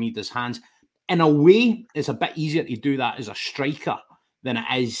in Adam Ida's hands. In a way, it's a bit easier to do that as a striker than it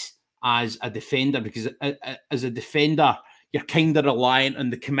is as a defender, because as a defender, you're kind of reliant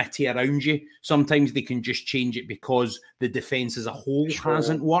on the committee around you. Sometimes they can just change it because the defence as a whole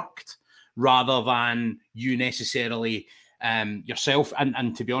hasn't worked, rather than you necessarily yourself.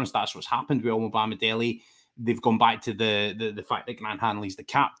 And to be honest, that's what's happened with Omobamidele. They've gone back to the fact that Grant Hanley's the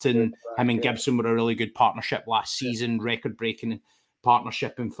captain. Him and Gibson were a really good partnership last season, record-breaking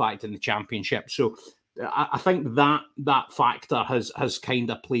partnership, in fact, in the Championship. So I think that factor has kind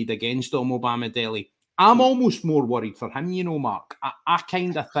of played against Omobamidele. I'm almost more worried for him, Mark. I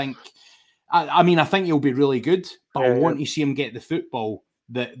kind of think, I think he'll be really good, but I want to see him get the football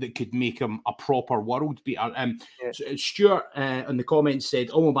that could make him a proper world beater. Stuart in the comments said,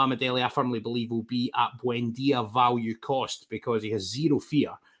 Omobamidele, I firmly believe, will be at Buendia value cost because he has zero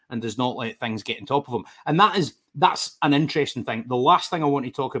fear and does not let things get on top of him. And that's an interesting thing. The last thing I want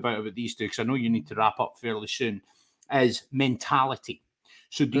to talk about these two, because I know you need to wrap up fairly soon, is mentality.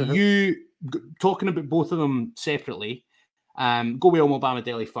 So do you, talking about both of them separately, go with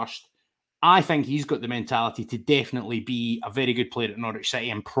Omobamidele first. I think he's got the mentality to definitely be a very good player at Norwich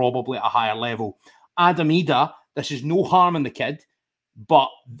City and probably at a higher level. Adam Ida, this is no harm in the kid, but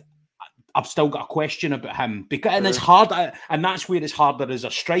I've still got a question about him, because and it's hard, and that's where it's harder as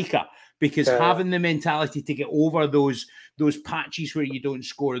a striker, because having the mentality to get over those patches where you don't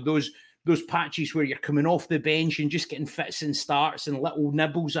score, those patches where you're coming off the bench and just getting fits and starts and little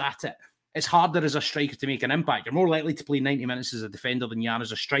nibbles at it. It's harder as a striker to make an impact. You're more likely to play 90 minutes as a defender than you are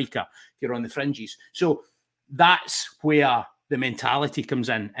as a striker if you're on the fringes. So that's where the mentality comes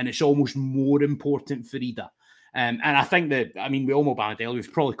in, and it's almost more important for Ida. And I think that, with Omobamidele,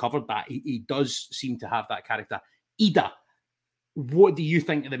 we've probably covered that. He does seem to have that character. Ida, what do you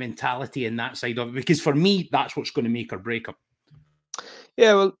think of the mentality in that side of it? Because for me, that's what's going to make or break him.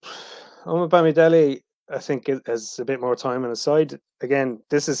 Yeah, well, Omobamidele, I think, has a bit more time on his side. Again,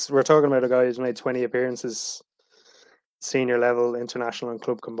 we're talking about a guy who's made 20 appearances, senior level, international and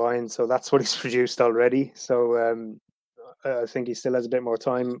club combined. So that's what he's produced already. So I think he still has a bit more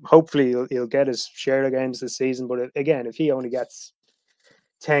time. Hopefully he'll get his share of games this season. But again, if he only gets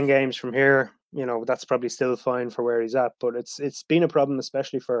 10 games from here, that's probably still fine for where he's at. But it's been a problem,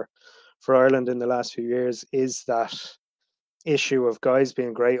 especially for Ireland in the last few years, is that issue of guys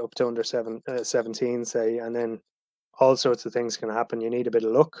being great up to under 17, say, and then all sorts of things can happen. You need a bit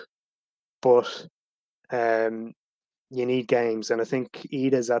of luck, but you need games. And I think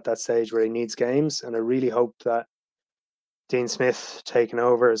Ida's at that stage where he needs games. And I really hope that Dean Smith taking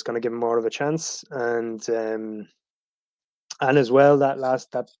over is going to give him more of a chance. And as well,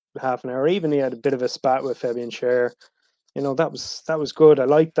 that half an hour, even he had a bit of a spat with Fabian Schär. That was good. I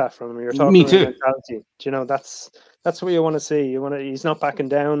like that from him. You're talking Me too. about mentality. That's what you want to see. He's not backing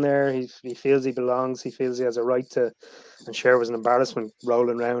down there. He feels he belongs. He feels he has a right to. And Schär was an embarrassment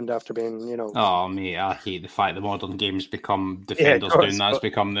rolling around after being, Oh, mate, I hate the fact the modern games become defenders doing that's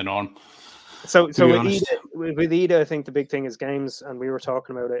become the norm. So with Ida, I think the big thing is games, and we were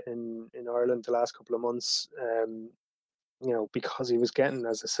talking about it in Ireland the last couple of months. Because he was getting,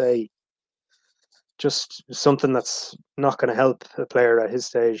 as I say, just something that's not going to help a player at his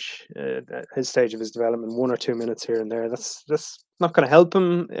stage of his development. 1 or 2 minutes here and there. That's not going to help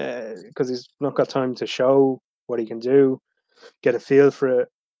him because he's not got time to show what he can do, get a feel for it,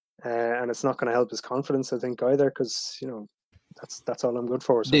 and it's not going to help his confidence, I think, either. Because that's all I'm good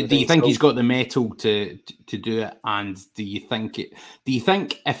for. Do you think he's got the mettle to do it? And do you think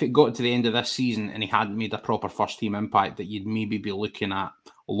if it got to the end of this season and he hadn't made a proper first team impact, that you'd maybe be looking at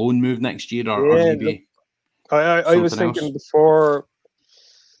a loan move next year, or maybe? I was thinking before.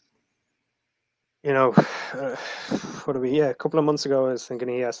 What are we? Yeah, a couple of months ago, I was thinking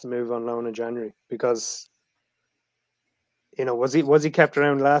he has to move on loan in January because, was he kept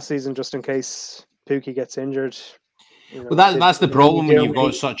around last season just in case Pukki gets injured? Well, that's the problem when you've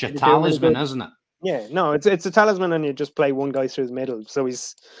got such a talisman, isn't it? Yeah, no, it's a talisman, and you just play one guy through the middle. So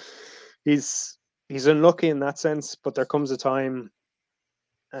he's unlucky in that sense. But there comes a time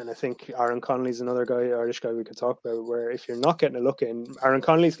And I think Aaron Connolly's another guy, Irish guy we could talk about, where if you're not getting a look in, Aaron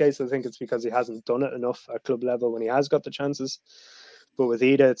Connolly's case, I think it's because he hasn't done it enough at club level when he has got the chances. But with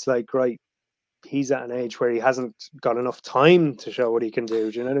Ida, it's like, right, he's at an age where he hasn't got enough time to show what he can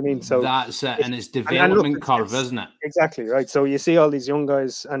do. Do you know what I mean? So that's it, and it's development curve, isn't it? Exactly, right. So you see all these young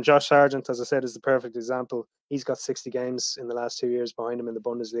guys, and Josh Sargent, as I said, is the perfect example. He's got 60 games in the last 2 years behind him in the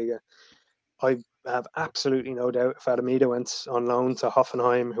Bundesliga. I have absolutely no doubt if Adamida went on loan to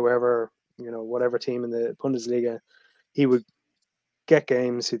Hoffenheim, whoever, whatever team in the Bundesliga, he would get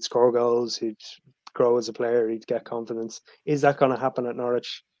games, he'd score goals, he'd grow as a player, he'd get confidence. Is that going to happen at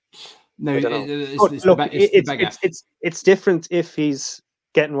Norwich? No, it's different if he's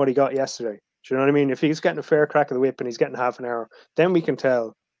getting what he got yesterday. Do you know what I mean? If he's getting a fair crack of the whip and he's getting half an hour, then we can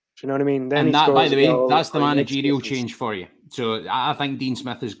tell. Do you know what I mean? Then and that, by the way, that's the managerial change for you. So I think Dean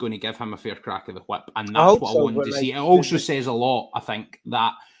Smith is going to give him a fair crack of the whip, and that's what I wanted to see. It also says a lot, I think,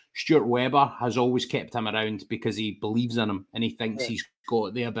 that Stuart Webber has always kept him around because he believes in him and he thinks he's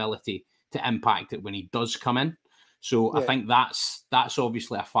got the ability to impact it when he does come in. So I think that's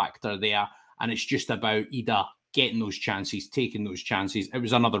obviously a factor there, and it's just about Ida getting those chances, taking those chances. It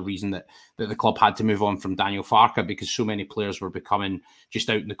was another reason that the club had to move on from Daniel Farke, because so many players were becoming just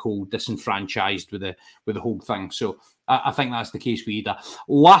out in the cold, disenfranchised with the whole thing. So I think that's the case with Ida.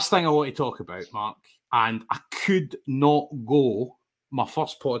 Last thing I want to talk about, Mark, and I could not go my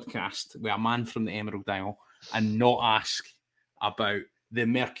first podcast with a man from the Emerald Isle and not ask about the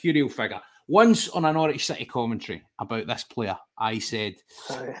mercurial figure. Once on a Norwich City commentary about this player, I said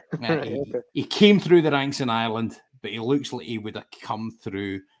he came through the ranks in Ireland, but he looks like he would have come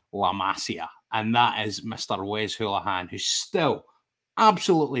through La Masia. And that is Mr. Wes Hoolahan, who's still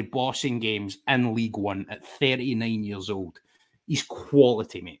absolutely bossing games in League One at 39 years old. He's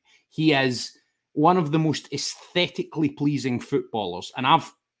quality, mate. He is one of the most aesthetically pleasing footballers. And I've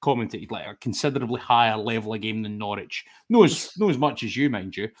commentated like a considerably higher level of game than Norwich. Not as much as you,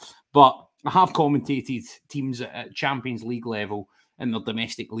 mind you, but I have commentated teams at Champions League level in their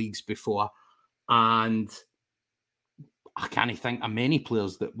domestic leagues before, and I can't think of many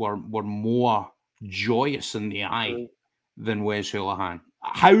players that were more joyous in the eye than Wes Hoolahan.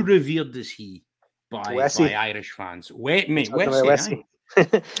 How revered is he by Irish fans? Mate, Wessie.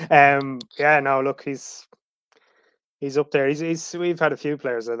 Look, he's up there. We've had a few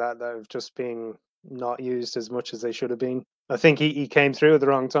players like that have just been not used as much as they should have been. I think he came through at the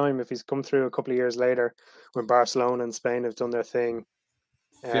wrong time. If he's come through a couple of years later, when Barcelona and Spain have done their thing,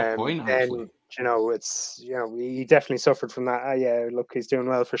 fair point. Then he definitely suffered from that. Look, he's doing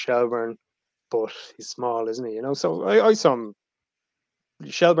well for Shelbourne, but he's small, isn't he? So I saw him.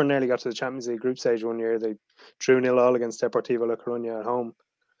 Shelbourne nearly got to the Champions League group stage one year. They drew 0-0 against Deportivo La Coruña at home,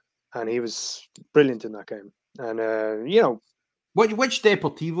 and he was brilliant in that game. And which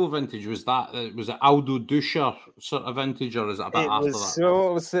Deportivo vintage was that? Was it Aldo Ducha sort of vintage, or is it a bit after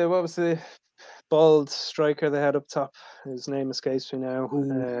that? What was the bald striker they had up top? His name escapes me now.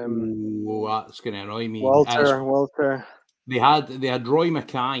 That's going to annoy me. Walter. They had Roy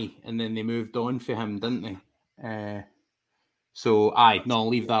Mackay, and then they moved on for him, didn't they?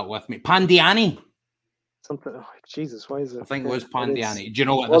 Leave that with me. Pandiani. Something. Oh, Jesus, why is it? I think it was Pandiani. Do you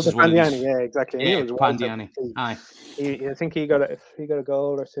know what this is? Pandiani, yeah, exactly. Yeah, Pandiani. Aye. I think he got a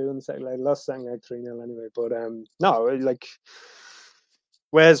goal or two in the second leg. Lost second leg 3-0 anyway. But no, like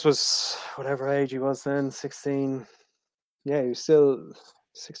Wes was whatever age he was then, 16. Yeah, he was still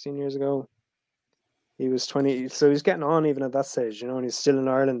 16 years ago. He was 20, so he was getting on even at that stage, and he's still in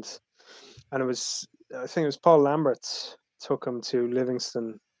Ireland. And I think it was Paul Lambert took him to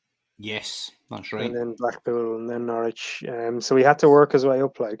Livingston. Yes, that's right. And then Blackpool and then Norwich. So he had to work his way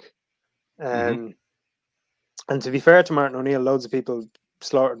up, like. And to be fair to Martin O'Neill, loads of people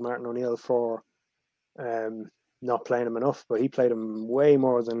slaughtered Martin O'Neill for not playing him enough, but he played him way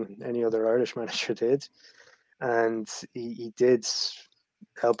more than any other Irish manager did. And he did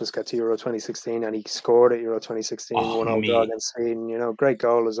help us get to Euro 2016, and he scored at Euro 2016, 1-0 draw against Sweden. Great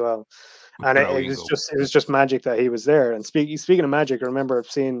goal as well. And it was just magic that he was there. And speaking of magic, I remember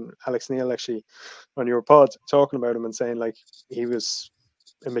seeing Alex Neil actually on your pod talking about him and saying like he was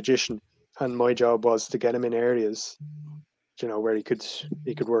a magician, and my job was to get him in areas, where he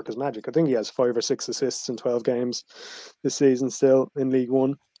could work his magic. I think he has 5 or 6 assists in 12 games this season still in League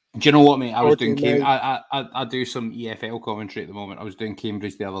One. Do you know what, mate? I was doing I do some EFL commentary at the moment. I was doing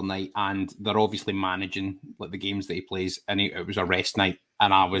Cambridge the other night, and they're obviously managing like the games that he plays, and it was a rest night,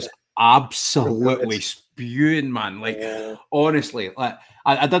 and I was absolutely spewing, man. Like honestly, like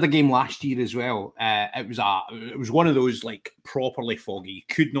I did a game last year as well. It was one of those like properly foggy, you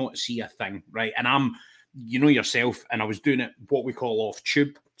could not see a thing, right? And I'm you know yourself, and I was doing it what we call off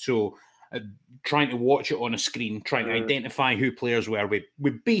tube. So trying to watch it on a screen, trying to identify who players were with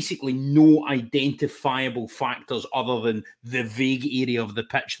basically no identifiable factors other than the vague area of the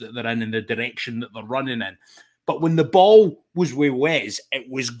pitch that they're in and the direction that they're running in. But when the ball was with Wes, it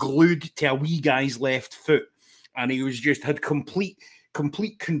was glued to a wee guy's left foot, and he was just had complete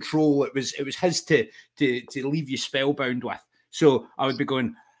control. It was his to leave you spellbound with. So I would be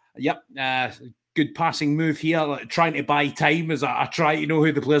going, yep, good passing move here, like trying to buy time as I try to know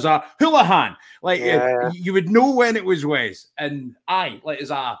who the players are. Houlihan, you would know when it was Wes. And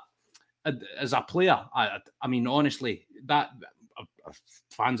as a player, I mean, honestly, that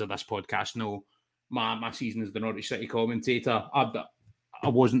fans of this podcast know my season as the Norwich City commentator. I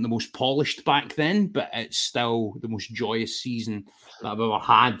wasn't the most polished back then, but it's still the most joyous season that I've ever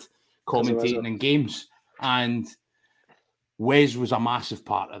had commentating in games. And Wes was a massive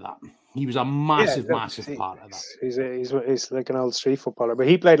part of that. He was a massive part of that. He's like an old street footballer, but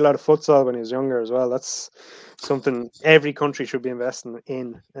he played a lot of futsal when he was younger as well. That's something every country should be investing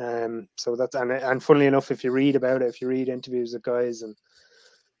in. So that's and funnily enough, if you read about it, if you read interviews with guys and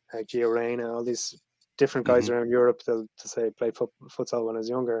like Gio Reyna, all these different guys around Europe, they'll say played futsal when I was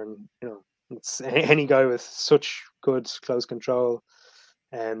younger, and it's any guy with such good close control.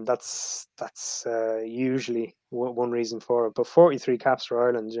 And that's usually one reason for it. But 43 caps for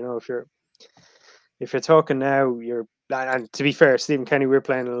Ireland, if you're talking now, and to be fair, Stephen Kenny, we're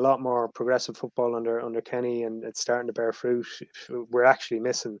playing a lot more progressive football under Kenny, and it's starting to bear fruit. We're actually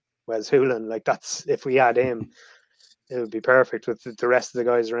missing Wes Houlihan. Like, that's, if we add him, it would be perfect with the rest of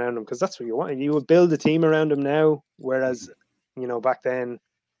the guys around him, because that's what you want. You would build a team around him now, whereas back then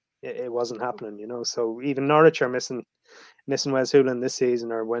it wasn't happening. So even Norwich are missing Wes Houlihan this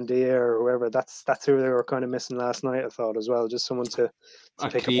season, or Wendia, or whoever. That's who they were kind of missing last night, I thought, as well. Just someone to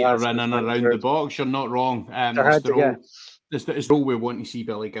pick a running around the box. You're not wrong. It's the role we want to see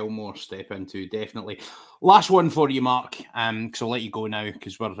Billy Gilmore step into, definitely. Last one for you, Mark, because I'll let you go now,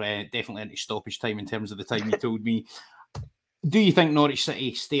 because we're definitely into stoppage time in terms of the time you told me. Do you think Norwich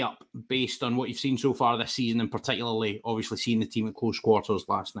City stay up based on what you've seen so far this season, and particularly, obviously, seeing the team at close quarters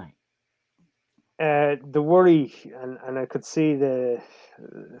last night? The worry, and I could see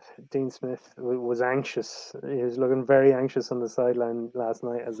Dean Smith was anxious. He was looking very anxious on the sideline last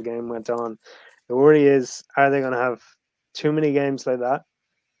night as the game went on. The worry is, are they going to have too many games like that?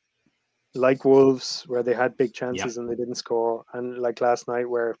 Like Wolves, where they had big chances and they didn't score, and like last night,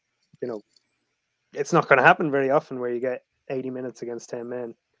 where, it's not going to happen very often where you get 80 minutes against 10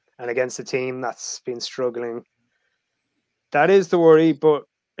 men and against a team that's been struggling. That is the worry, but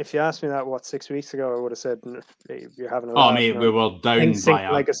if you asked me that, 6 weeks ago, I would have said you're having a laugh. We were down by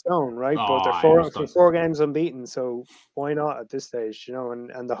like a stone, right? But they're four games unbeaten, so why not at this stage?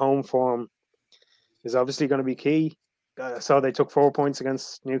 And the home form is obviously going to be key. I saw they took 4 points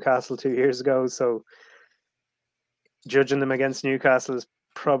against Newcastle 2 years ago, so judging them against Newcastle is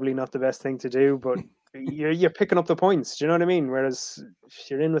probably not the best thing to do, but you're picking up the points. Do you know what I mean? Whereas if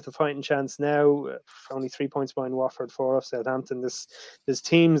you're in with a fighting chance now, only 3 points behind Watford, 4 off Southampton. There's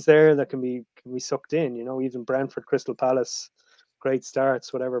teams there that can be sucked in. Even Brentford, Crystal Palace, great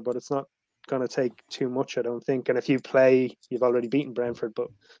starts, whatever. But it's not going to take too much, I don't think. And if you've already beaten Brentford. But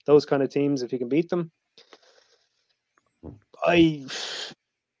those kind of teams, if you can beat them, I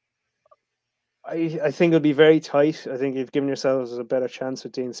think it'll be very tight. I think you've given yourselves a better chance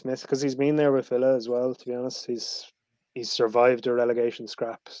with Dean Smith, because he's been there with Villa as well, to be honest. He's survived a relegation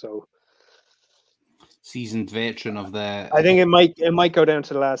scrap, so seasoned veteran of the... I think it might go down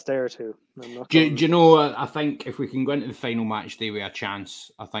to the last day or two. Do you know, I think if we can go into the final match day with a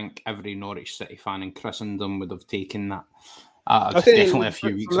chance, I think every Norwich City fan in Christendom would have taken that. Definitely a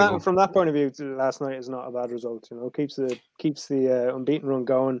few weeks ago. From that point of view, last night is not a bad result. Keeps the unbeaten run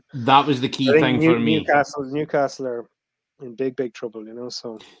going. That was the key thing for me. Newcastle are in big trouble.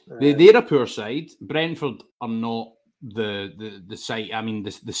 So they're a poor side. Brentford are not the side. I mean,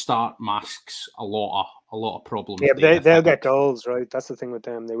 the start masks a lot of problems. Yeah, they'll get goals, right? That's the thing with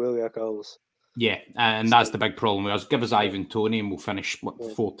them. They will get goals. Yeah, and that's the big problem with us. Give us Ivan Toney and we'll finish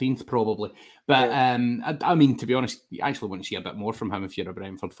 14th probably. But I mean, to be honest, you actually want to see a bit more from him if you're a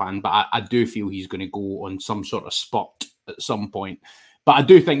Brentford fan. But I do feel he's going to go on some sort of spot at some point. But I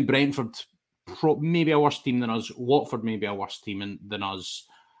do think Brentford maybe a worse team than us. Watford maybe a worse team than us.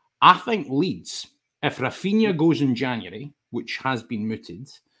 I think Leeds, if Rafinha goes in January, which has been mooted,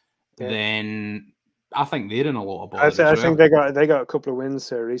 then I think they're in a lot of bother. I think they got a couple of wins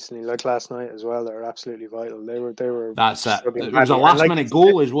there recently, like last night as well. They're absolutely vital. They were. That's it. It was a last minute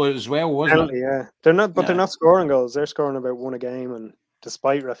goal as well, wasn't it? Yeah, they're not, but they're not scoring goals. They're scoring about one a game, and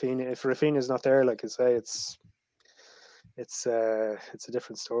despite Rafinha. If Rafinha's not there, like I say, it's a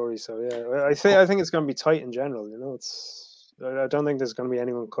different story. So yeah, I think it's going to be tight in general. You know, I don't think there's going to be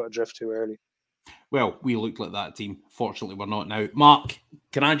anyone cut adrift too early. Well, we looked like that team. Fortunately, we're not now. Mark,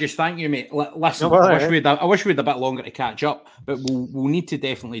 can I just thank you, mate? Listen, No, I wish we had a bit longer to catch up, but we'll need to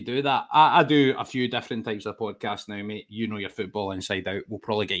definitely do that. I do a few different types of podcasts now, mate. You know your football inside out. We'll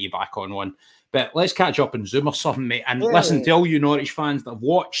probably get you back on one. But let's catch up on Zoom or something, mate. And listen to all you Norwich fans that have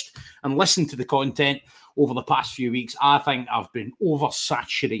watched and listened to the content over the past few weeks. I think I've been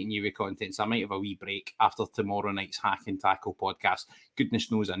oversaturating you with content, so I might have a wee break after tomorrow night's Hack and Tackle podcast. Goodness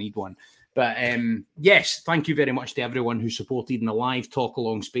knows I need one. But yes, thank you very much to everyone who supported in the live talk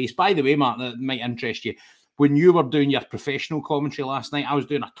along space. By the way, Mark, that might interest you. When you were doing your professional commentary last night, I was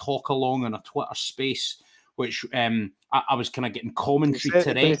doing a talk along on a Twitter space, which I was kind of getting commentary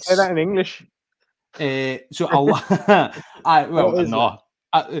Can you say that in English? So no.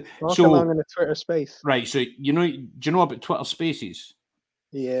 Talk along in a Twitter space. Right. So do you know about Twitter Spaces?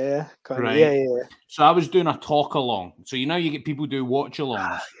 Yeah, kind of. Right. Yeah. So I was doing a talk along. So you get people do watch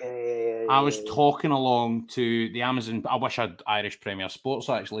alongs. I was talking along to the Amazon. I wish I had Irish Premier Sports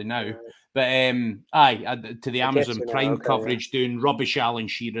actually now, but to the Amazon Prime coverage, doing rubbish Alan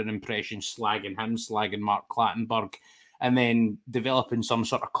Shearer impressions, slagging him, slagging Mark Clattenburg, and then developing some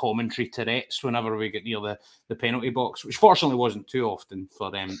sort of commentary Tourette's whenever we get near the penalty box, which fortunately wasn't too often for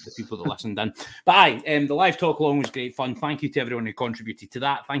the people that listened in. But the live talk along was great fun. Thank you to everyone who contributed to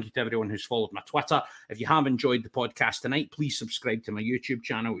that. Thank you to everyone who's followed my Twitter. If you have enjoyed the podcast tonight, please subscribe to my YouTube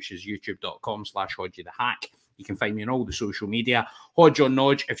channel, which is youtube.com/HodgieTheHack. You can find me on all the social media. Hodge on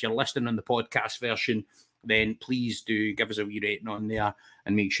Nodge. If you're listening on the podcast version, then please do give us a wee rating on there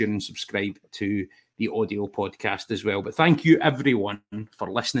and make sure and subscribe to the audio podcast as well. But thank you everyone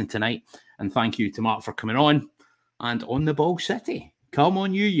for listening tonight, and thank you to Mark for coming on. And on the Ball City, come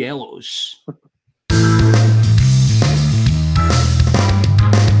on you Yellows.